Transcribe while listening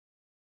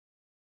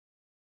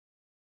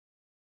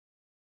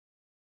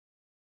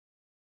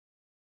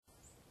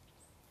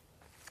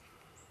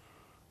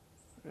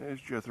There's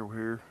Jethro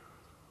here.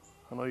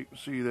 I know you can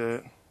see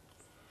that.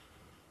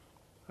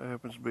 That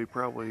happens to be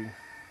probably,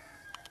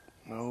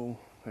 no,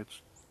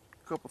 it's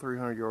a couple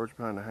 300 yards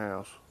behind the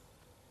house.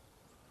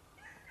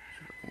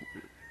 See if I can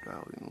get it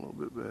dialed in a little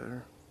bit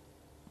better.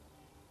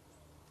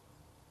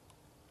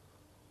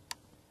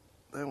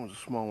 That one's a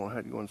small one. I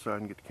had to go inside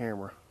and get the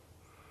camera.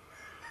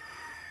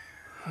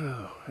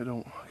 I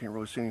can't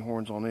really see any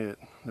horns on it.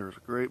 There was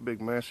a great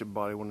big massive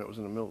body one that was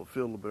in the middle of the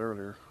field a little bit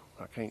earlier.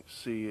 I can't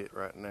see it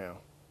right now.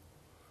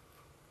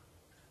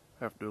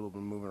 I have to do a little bit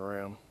of moving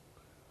around.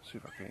 See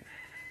if I can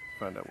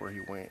find out where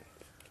he went.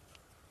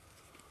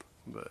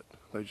 But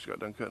they just got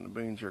done cutting the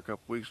beans here a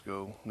couple weeks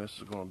ago, and this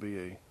is going to be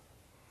a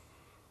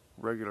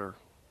regular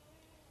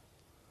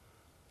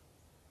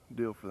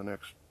deal for the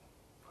next,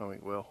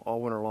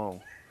 all winter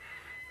long.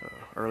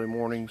 Early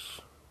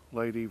mornings,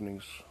 late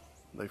evenings,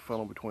 they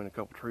funnel between a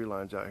couple tree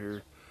lines out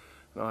here,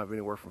 and I'll have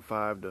anywhere from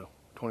 5 to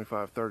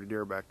 25, 30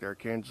 deer back there.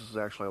 Kansas is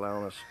actually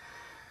allowing us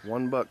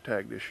 1 buck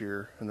tag this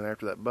year, and then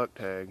after that buck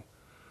tag,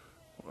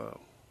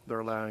 they're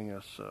allowing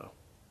us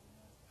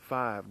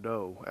 5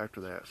 doe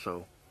after that.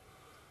 So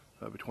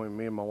between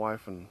me and my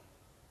wife and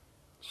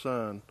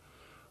son,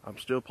 I'm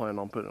still planning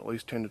on putting at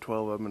least 10 to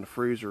 12 of them in the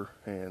freezer,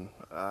 and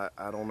I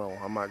don't know,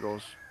 I might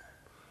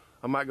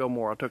go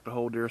more. I took the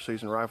whole deer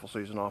season, rifle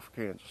season off of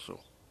Kansas, so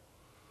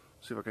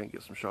see if I can't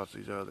get some shots of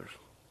these others.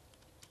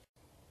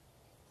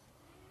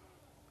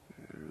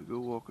 Here we go,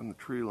 walking the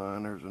tree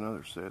line. There's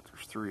another set.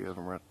 There's 3 of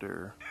them right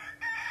there.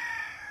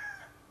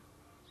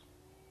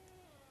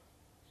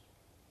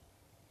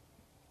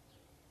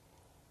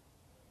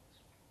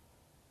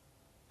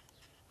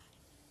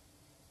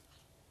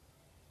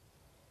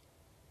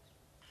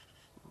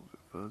 A little bit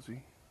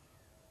fuzzy.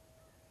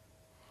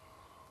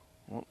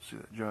 I want to see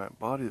that giant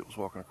body that was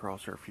walking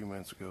across there a few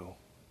minutes ago.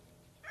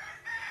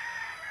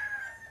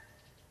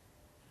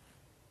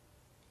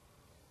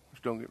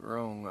 Which, don't get me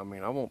wrong, I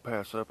mean, I won't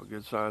pass up a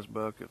good sized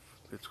buck if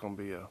it's going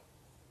to be a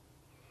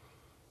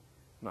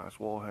nice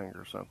wall hanger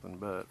or something,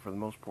 but for the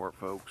most part,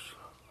 folks,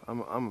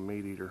 I'm a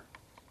meat eater.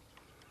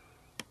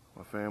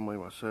 My family,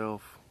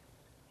 myself,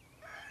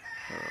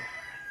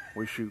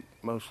 we shoot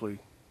mostly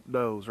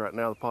does. Right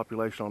now the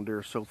population on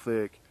deer is so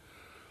thick,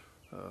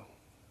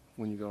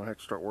 when you're going to have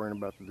to start worrying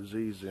about the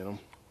disease in them.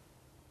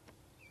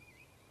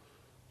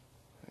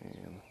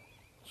 And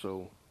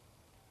so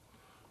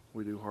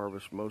we do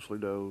harvest mostly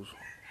does.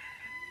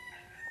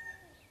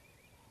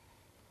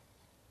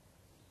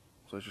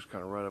 So it's just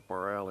kind of right up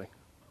our alley.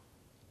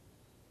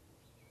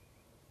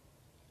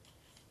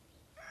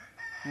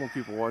 I'm going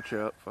to keep a watch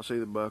out. If I see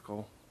the buck,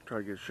 I'll try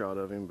to get a shot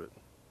of him, but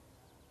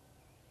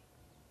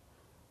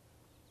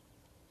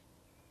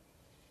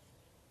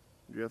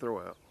Jethro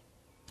out.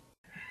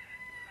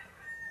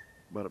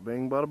 Bada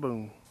bing, bada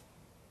boom.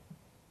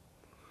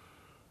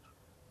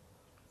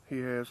 He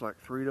has like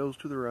 3 does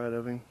to the right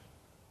of him.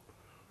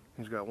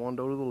 He's got 1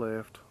 doe to the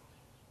left.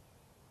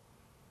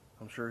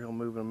 I'm sure he'll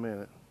move in a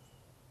minute.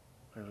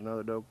 There's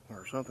another doe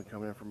or something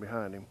coming in from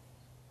behind him.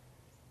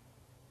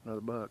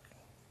 Another buck.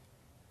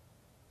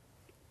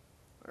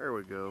 There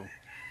we go.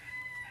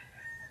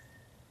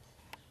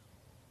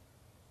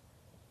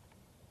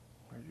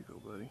 Where'd you go,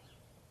 buddy?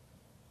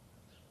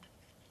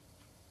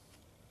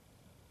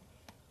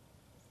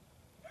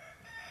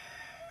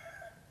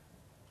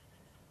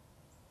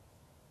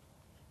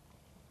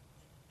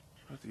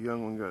 The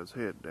young one got his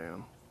head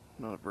down.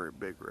 Not a very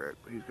big rack,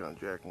 but he's kind of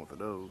jacking with the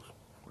does.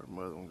 Where'd the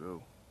mother one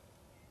go?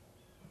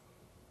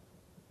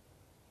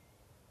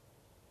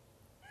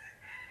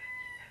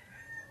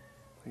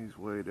 He's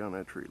way down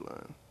that tree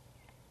line.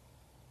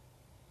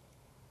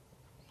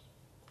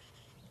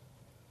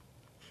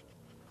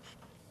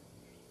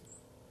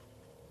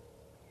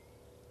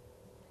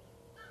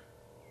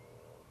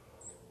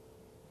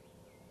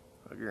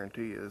 I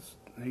guarantee you,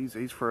 he's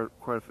quite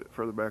a bit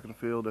further back in the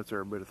field. That's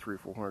every bit of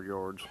 300-400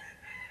 yards.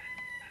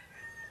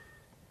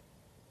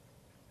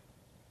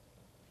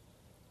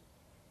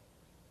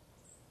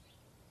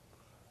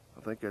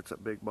 I think that's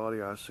that big body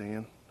I was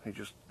seeing. He's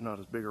just not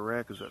as big a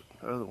rack as that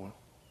other one.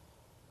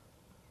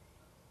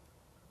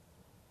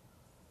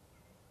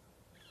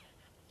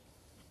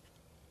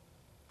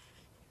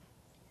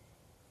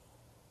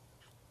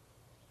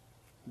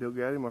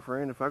 Dilgaddy, my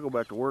friend, if I go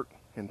back to work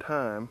in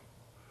time,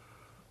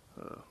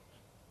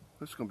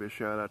 this is going to be a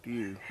shout out to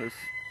you. This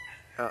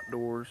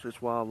outdoors,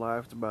 it's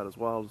wildlife. It's about as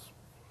wild as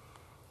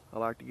I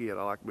like to get.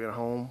 I like being at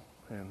home,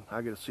 and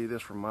I get to see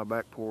this from my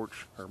back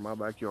porch or my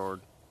backyard.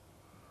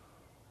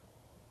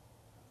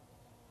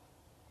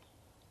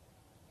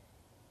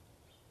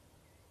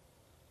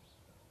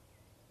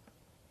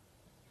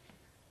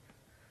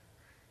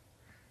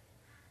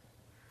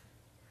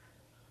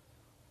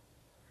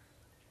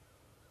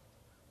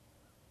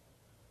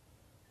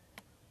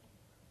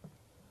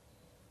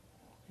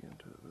 Get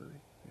into it, buddy.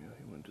 Yeah,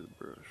 he went to the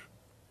brush.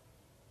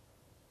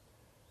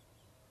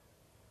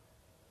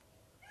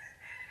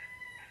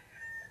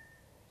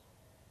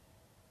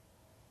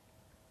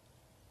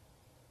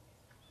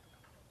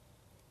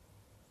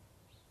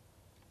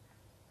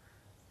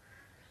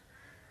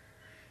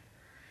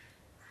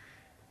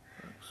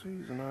 see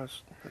he's a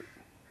nice,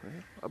 well,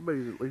 I bet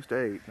he's at least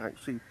 8. I can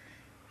see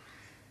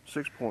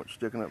 6 points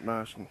sticking up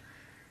nice and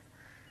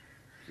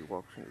he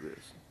walks into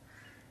this.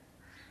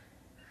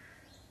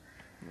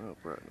 Nope,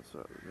 right in the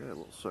side of that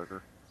little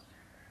sucker.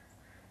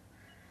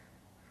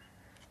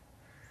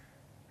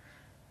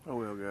 Oh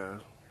well,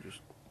 guys,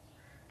 just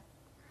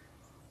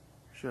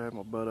should have had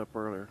my butt up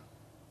earlier.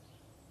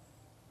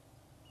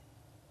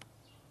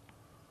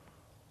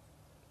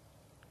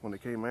 When they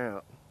came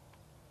out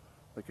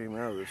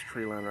of this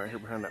tree line right here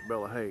behind that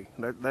bale of hay.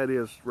 That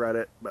is right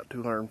at about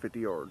 250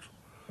 yards.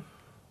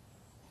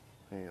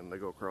 And they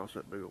go across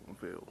that big open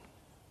field.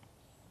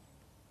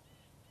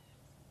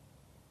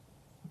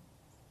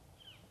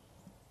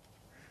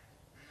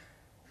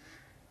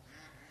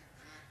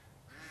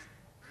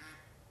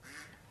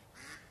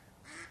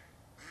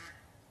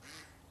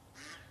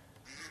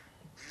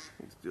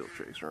 He's still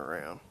chasing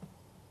around.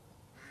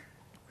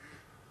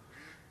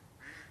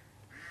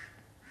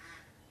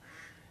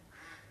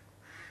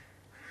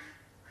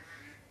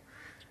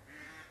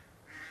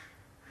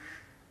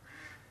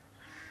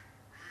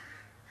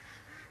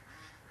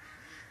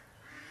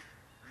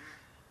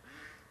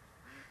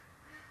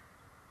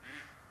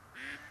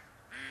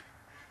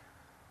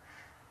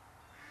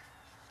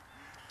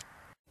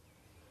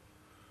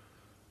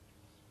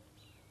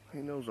 He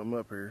knows I'm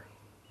up here.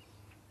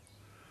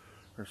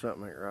 Or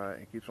something ain't right.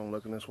 He keeps on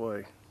looking this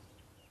way.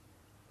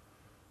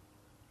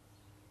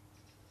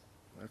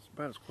 That's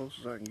about as close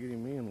as I can get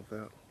him in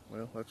without,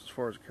 well, that's as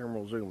far as the camera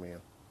will zoom in.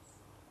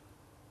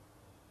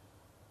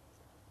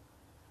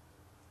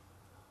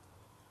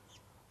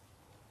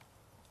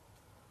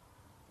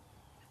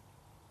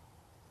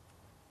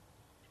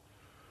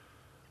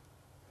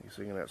 He's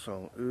singing that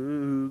song,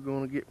 ooh,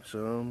 gonna get me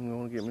some,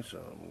 gonna get me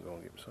some,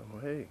 gonna get me some.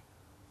 Well, hey.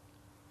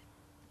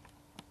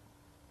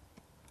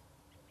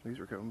 These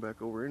are coming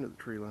back over into the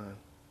tree line.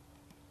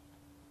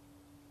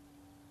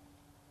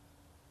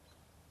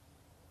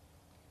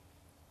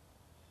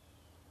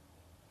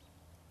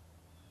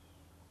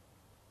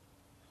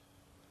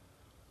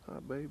 Hi,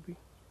 baby.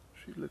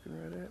 She's looking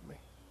right at me.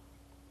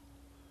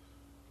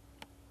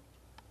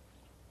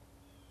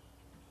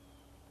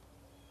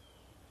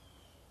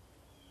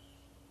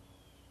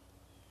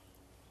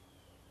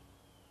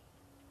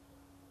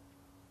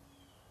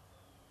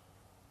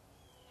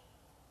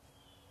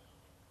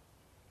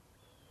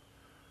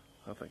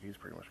 I think he's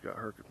pretty much got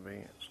her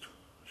convinced.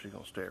 She's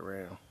gonna stay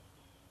around.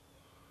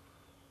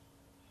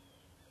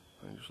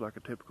 And just like a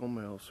typical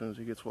male, as soon as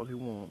he gets what he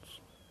wants,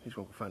 he's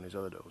gonna go find these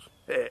other does.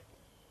 Hey!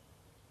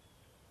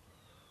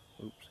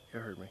 Oops, you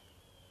heard me.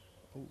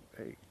 Oh,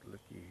 hey,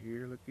 looky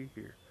here, looky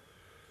here.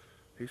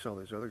 He saw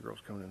these other girls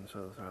coming in this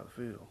other side of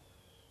the field.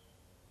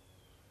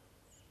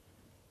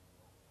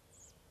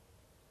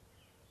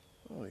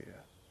 Oh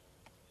yeah.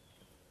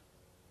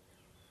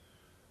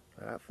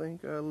 I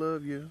think I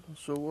love you,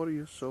 so what are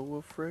you so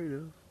afraid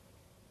of?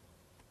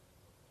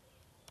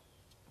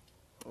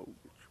 Oh, get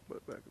your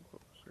butt back and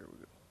focus. There we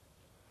go.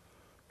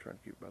 Trying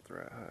to keep about the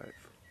right height.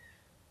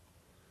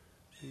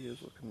 He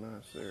is looking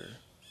nice there.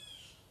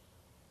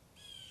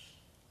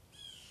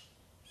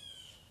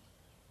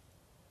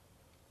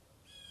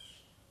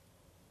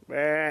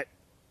 Bat!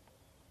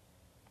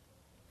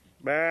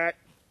 Bat!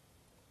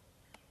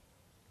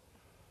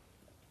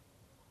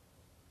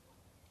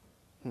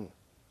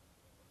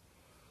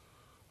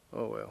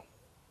 Oh well.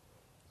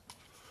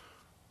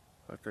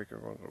 I think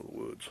I'm gonna go to the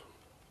woods.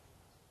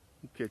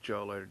 Catch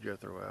y'all later,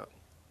 Jethro out.